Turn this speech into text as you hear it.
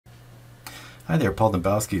Hi there, Paul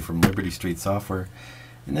Dembowski from Liberty Street Software.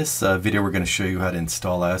 In this video we're going to show you how to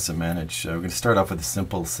install AssetManage. We're going to start off with a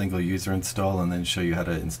simple single user install and then show you how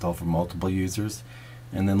to install for multiple users.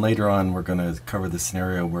 And then later on we're going to cover the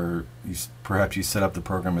scenario where perhaps you set up the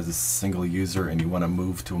program as a single user and you want to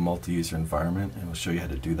move to a multi-user environment, and we'll show you how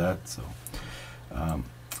to do that. So,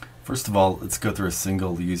 first of all, let's go through a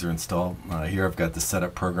single user install. Here I've got the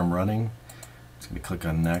setup program running. I'm just going to click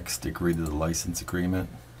on Next, agree to the license agreement.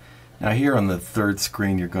 Now here on the third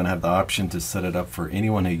screen you're going to have the option to set it up for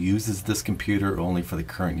anyone who uses this computer or only for the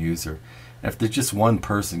current user. And if there's just one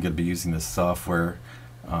person going to be using this software,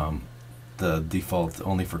 the default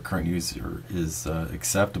only for current user is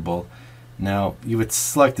acceptable. Now you would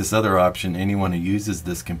select this other option, anyone who uses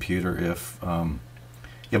this computer, if you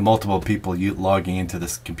have multiple people logging into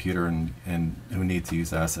this computer and who need to use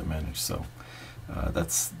AssetManage. So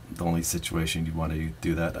that's the only situation you want to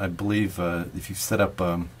do that. I believe if you've set up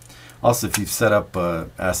also, if you've set up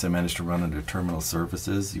AssetManage to run under terminal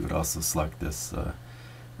services, you would also select this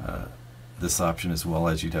this option, as well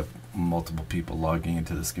as you'd have multiple people logging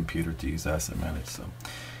into this computer to use AssetManage. So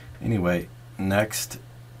anyway, next,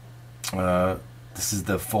 this is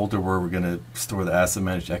the folder where we're going to store the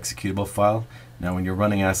AssetManage executable file. Now when you're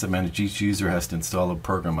running AssetManage, each user has to install a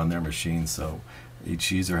program on their machine, so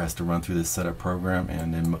each user has to run through this setup program,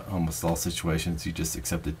 and in almost all situations you just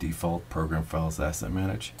accept the default program file as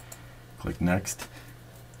AssetManage. Click Next.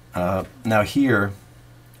 Now here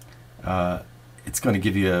it's going to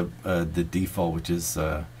give you the default, which is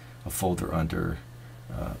a folder under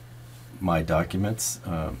My Documents,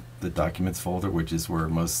 the Documents folder, which is where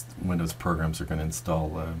most Windows programs are going to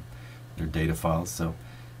install their data files. So,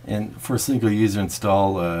 and for a single user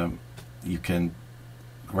install, you can,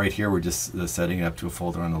 right here we're just setting it up to a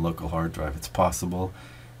folder on the local hard drive. It's possible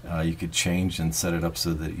you could change and set it up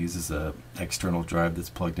so that it uses an external drive that's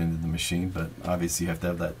plugged into the machine, but obviously you have to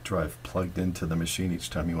have that drive plugged into the machine each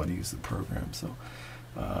time you want to use the program. So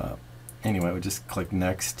anyway, we just click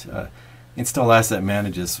Next. Install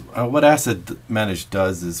AssetManage. What AssetManage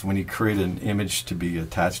does is when you create an image to be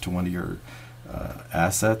attached to one of your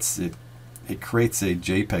assets, it creates a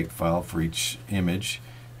JPEG file for each image,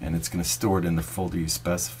 and it's going to store it in the folder you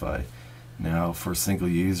specify. Now for a single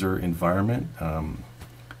user environment,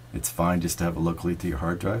 it's fine just to have it locally to your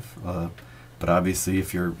hard drive, but obviously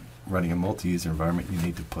if you're running a multi-user environment, you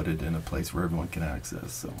need to put it in a place where everyone can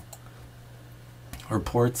access. So,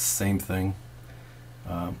 reports, same thing.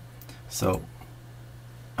 So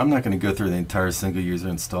I'm not going to go through the entire single user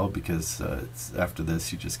install because after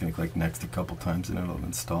this you're just going to click Next a couple times and it'll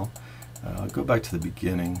install. I'll go back to the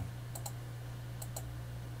beginning,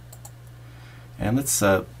 and let's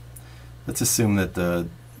assume that the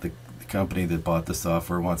company that bought the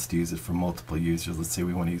software wants to use it for multiple users. Let's say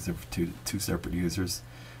we want to use it for two separate users.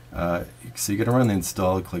 So you're going to run the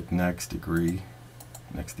install, click Next, agree,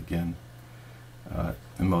 Next again.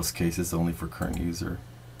 In most cases only for current user.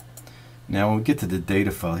 Now when we get to the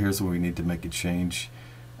data file, here's where we need to make a change.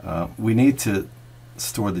 We need to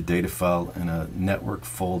store the data file in a network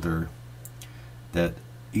folder that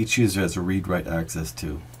each user has a read-write access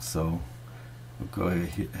to. So we'll go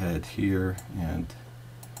ahead here and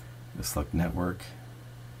select Network.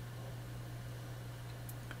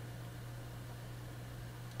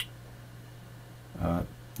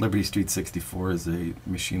 Liberty Street 64 is a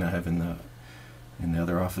machine I have in the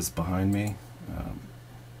other office behind me.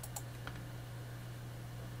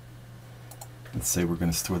 Let's say we're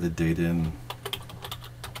going to store the data in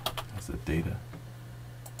as a data.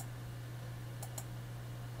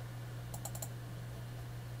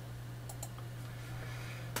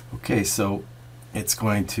 Okay, so it's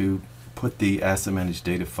going to put the AssetManage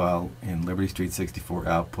data file in Liberty Street 64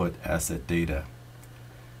 output asset data.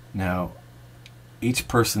 Now, each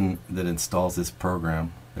person that installs this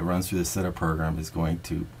program, that runs through the setup program, is going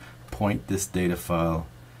to point this data file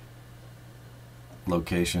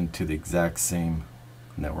location to the exact same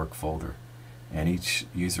network folder. And each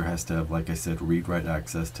user has to have, like I said, read-write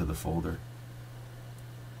access to the folder.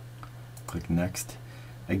 Click Next.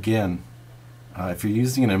 Again, if you're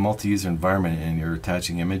using it in a multi-user environment and you're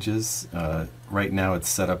attaching images, right now it's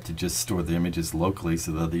set up to just store the images locally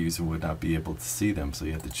so the other user would not be able to see them. So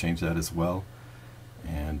you have to change that as well.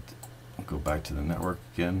 And I'll go back to the network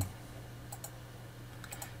again.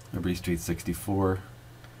 Liberty Street 64.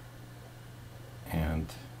 And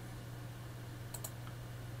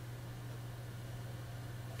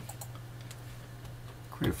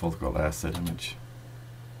create a folder called AssetManage.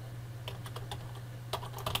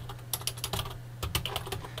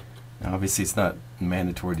 Now obviously it's not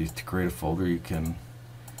mandatory to create a folder. You can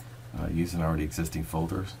use an already existing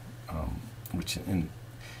folder, which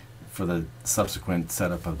for the subsequent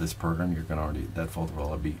setup of this program, you're going to that folder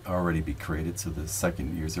will already be created. So the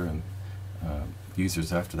second user and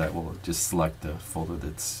users after that will just select the folder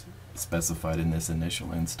that's specified in this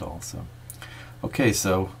initial install. So, okay,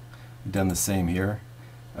 so we've done the same here.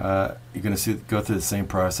 You're going to go through the same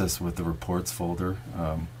process with the reports folder.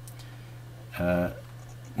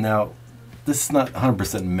 Now, this is not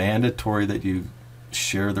 100% mandatory that you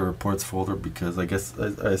share the reports folder, because I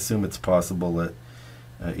assume it's possible that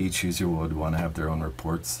each user would want to have their own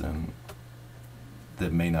reports, and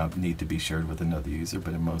that may not need to be shared with another user,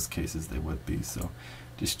 but in most cases they would be. So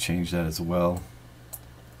just change that as well.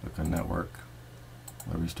 Click on network,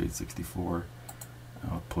 Liberty Street 64,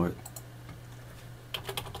 output,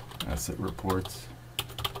 asset reports.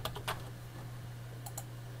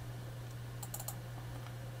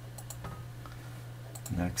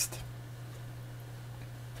 Next.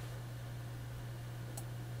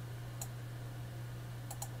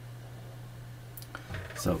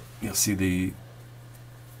 So you'll see the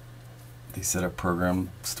setup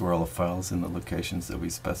program store all the files in the locations that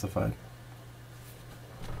we specified.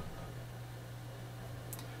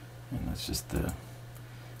 And that's just the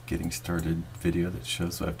getting started video that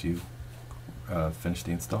shows after you finish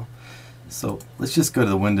the install. So let's just go to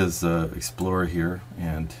the Windows Explorer here,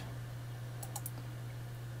 and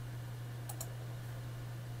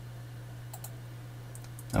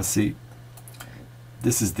now see,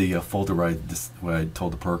 this is the folder where I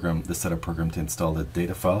told the setup program to install the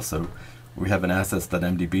data file. So we have an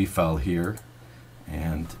assets.mdb file here,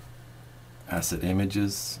 and asset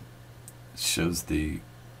images shows the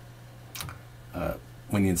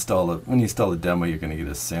when you install a demo, you're going to get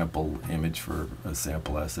a sample image for a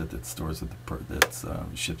sample asset that stores with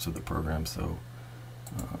ships with the program. So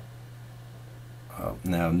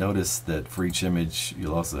now notice that for each image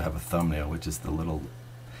you'll also have a thumbnail, which is the little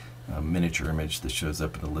miniature image that shows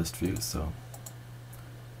up in the list view. So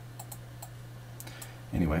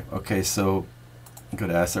anyway, okay, so go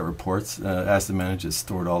to asset reports. AssetManage has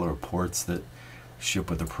stored all the reports that ship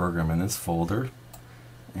with the program in this folder,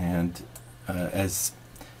 and as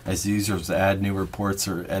users add new reports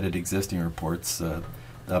or edit existing reports, the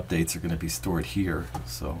updates are going to be stored here.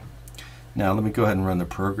 So now let me go ahead and run the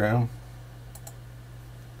program.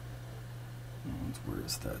 And where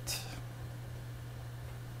is that?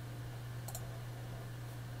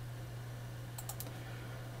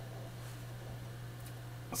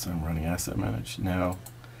 So I'm running AssetManage. Now,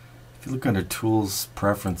 if you look under Tools,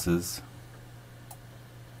 Preferences,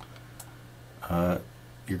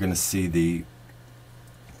 you're going to see the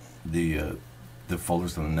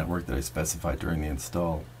folders on the network that I specified during the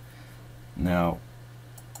install. Now,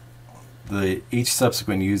 each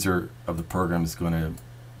subsequent user of the program is going to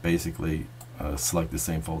basically select the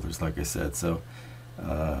same folders, like I said. So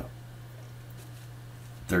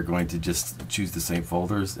they're going to just choose the same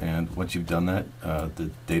folders, and once you've done that, the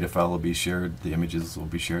data file will be shared, the images will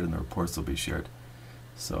be shared, and the reports will be shared.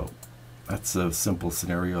 So that's a simple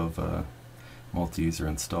scenario of multi-user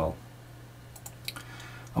install.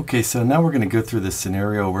 Okay, so now we're going to go through this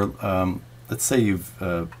scenario where let's say you've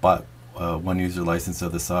bought one user license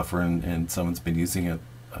of the software, and someone's been using it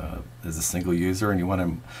as a single user, and you want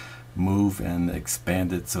to move and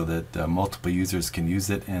expand it so that multiple users can use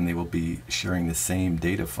it, and they will be sharing the same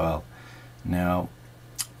data file. Now,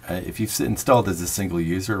 if you've installed as a single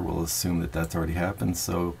user, we'll assume that that's already happened,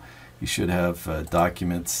 so you should have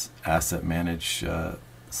Documents, AssetManage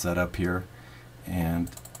set up here, and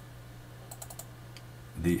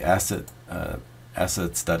the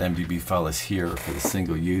assets.mdb file is here for the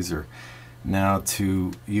single user. Now,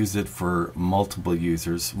 to use it for multiple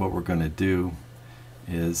users, what we're going to do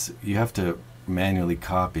is you have to manually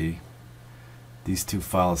copy these two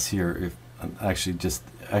files here. If actually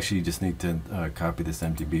you just need to copy this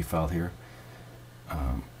MDB file here.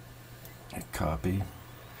 Copy.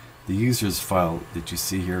 The users file that you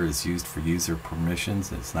see here is used for user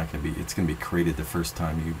permissions. It's not going to be. It's going to be created the first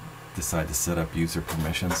time you decide to set up user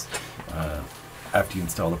permissions. After you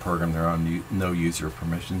install the program, there are no user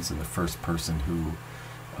permissions, and the first person who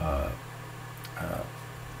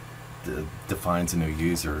defines a new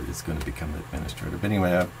user is going to become the administrator. But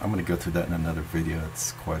anyway, I'm going to go through that in another video.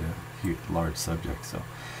 It's quite a huge, large subject. So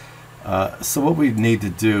what we need to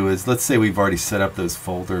do is, let's say we've already set up those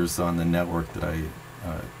folders on the network that I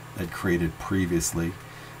had created previously.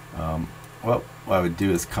 What I would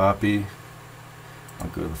do is copy. I'll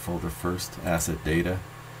go to the folder first, Asset Data,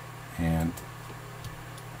 and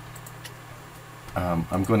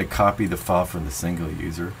I'm going to copy the file from the single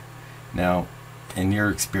user. Now, in your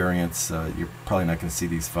experience, you're probably not going to see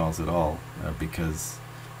these files at all because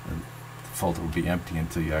the folder will be empty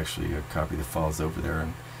until you actually copy the files over there,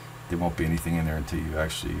 and there won't be anything in there until you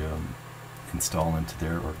actually install into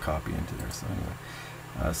there or copy into there. So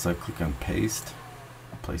anyway, so I click on paste,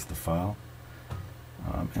 place the file,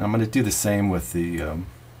 and I'm going to do the same with the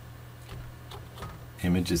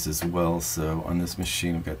images as well. So on this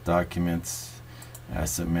machine we've got documents,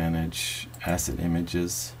 AssetManage, asset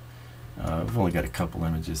images. We've only got a couple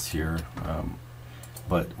images here,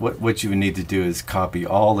 but what you need to do is copy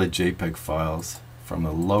all the JPEG files from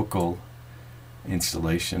the local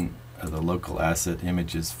installation of the local asset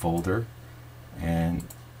images folder, and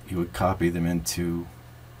you would copy them into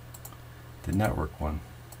the network one.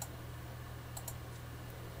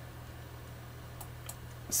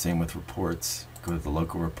 Same with reports. Go to the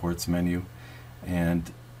local reports menu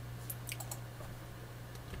and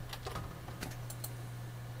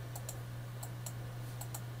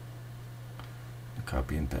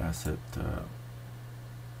copy into asset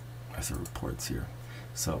reports here.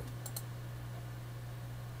 So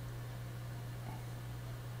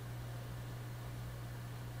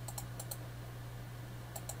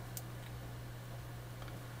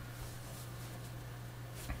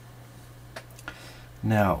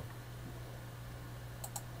now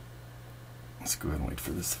let's go ahead and wait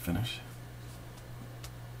for this to finish.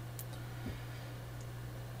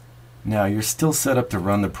 Now you're still set up to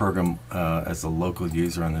run the program as a local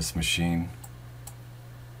user on this machine,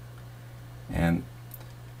 and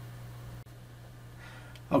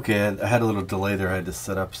okay, I had a little delay there. I had to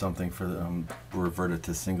set up something for revert it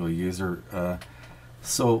to single user.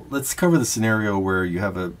 So let's cover the scenario where you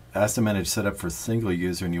have a AssetManage set up for single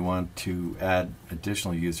user and you want to add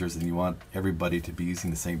additional users and you want everybody to be using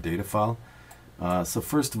the same data file. So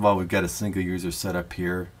first of all, we've got a single user set up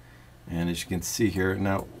here, and as you can see here,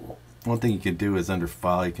 now one thing you can do is under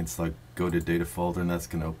File, you can select Go to Data Folder, and that's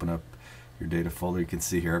going to open up your data folder. You can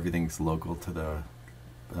see here everything's local to the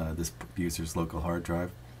this user's local hard drive.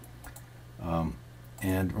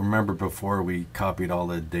 And remember, before we copied all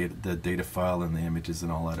the data file and the images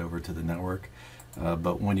and all that over to the network.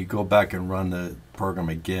 But when you go back and run the program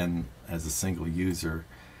again as a single user,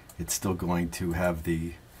 it's still going to have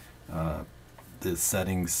the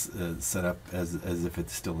settings set up as if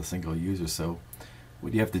it's still a single user. So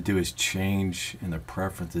what you have to do is change in the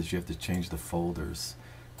preferences. You have to change the folders.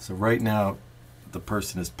 So right now the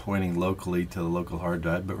person is pointing locally to the local hard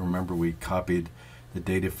drive, but remember we copied the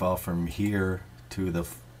data file from here to the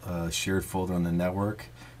shared folder on the network.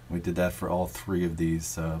 We did that for all three of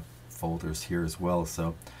these folders here as well.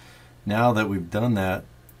 So now that we've done that,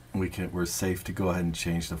 we're safe to go ahead and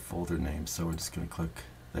change the folder name. So we're just going to click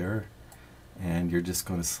there, and you're just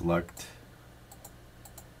going to select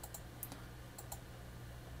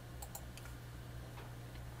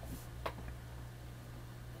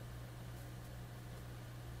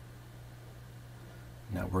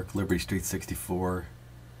Network Liberty Street 64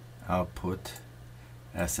 output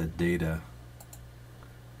asset data.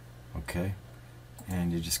 Okay,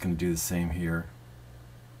 and you're just going to do the same here.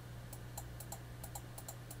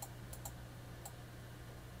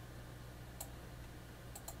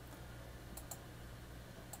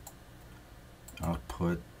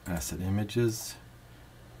 Output asset images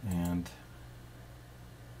and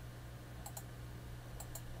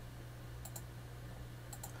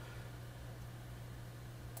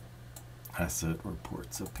asset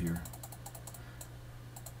reports up here.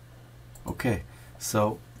 Okay,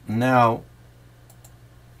 so now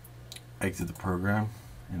exit the program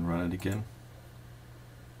and run it again.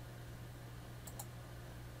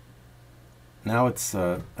 Now it's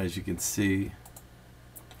as you can see,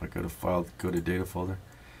 if I go to File, go to Data Folder.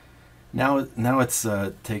 Now it's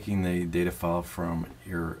taking the data file from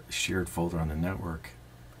your shared folder on the network.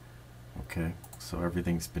 Okay, so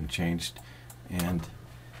everything's been changed, and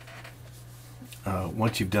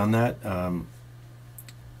once you've done that,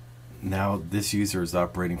 now this user is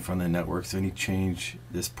operating from the network, so any change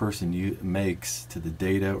this person makes to the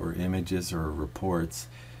data or images or reports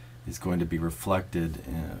is going to be reflected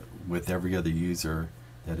with every other user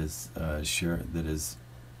that is that is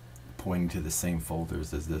pointing to the same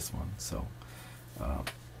folders as this one. So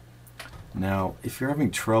now if you're having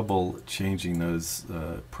trouble changing those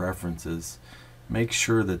preferences, make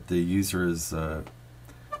sure that the user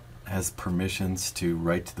has permissions to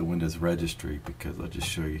write to the Windows registry, because I'll just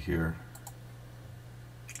show you here.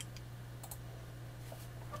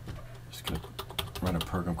 Just going to run a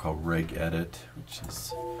program called regedit, which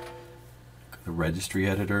is the registry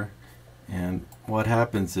editor. And what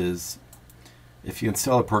happens is, if you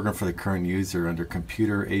install a program for the current user under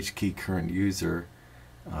Computer HKey Current User,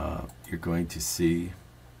 you're going to see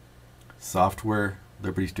Software,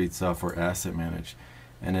 Liberty Street Software, AssetManage.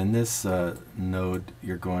 And in this node,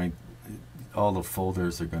 all the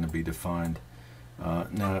folders are going to be defined.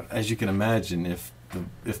 Now, as you can imagine, if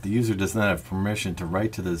the user does not have permission to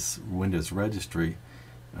write to this Windows registry,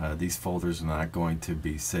 these folders are not going to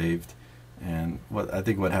be saved. And I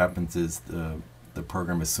think what happens is the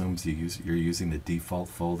program assumes you're using the default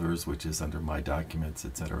folders, which is under My Documents,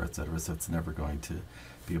 etc., etc. So it's never going to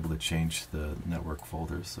be able to change the network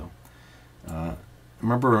folders. So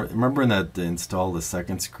remember in that install the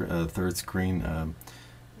third screen,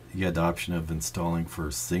 you had the option of installing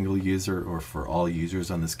for single user or for all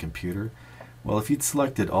users on this computer. Well, if you'd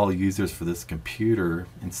selected all users for this computer,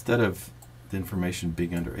 instead of the information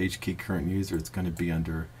being under HKey current user, it's going to be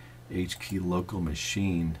under HKey local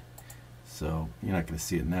machine. So you're not going to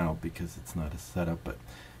see it now because it's not a setup, but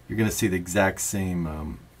you're going to see the exact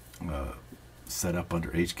same setup under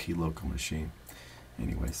HKey local machine.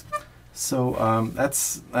 Anyways, so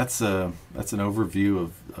that's an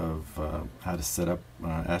overview of how to set up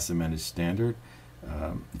AssetManage Standard.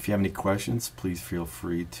 If you have any questions, please feel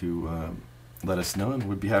free to let us know, and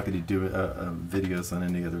we'd be happy to do videos on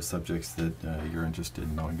any other subjects that you're interested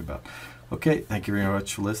in knowing about. Okay, thank you very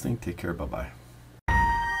much for listening. Take care. Bye-bye.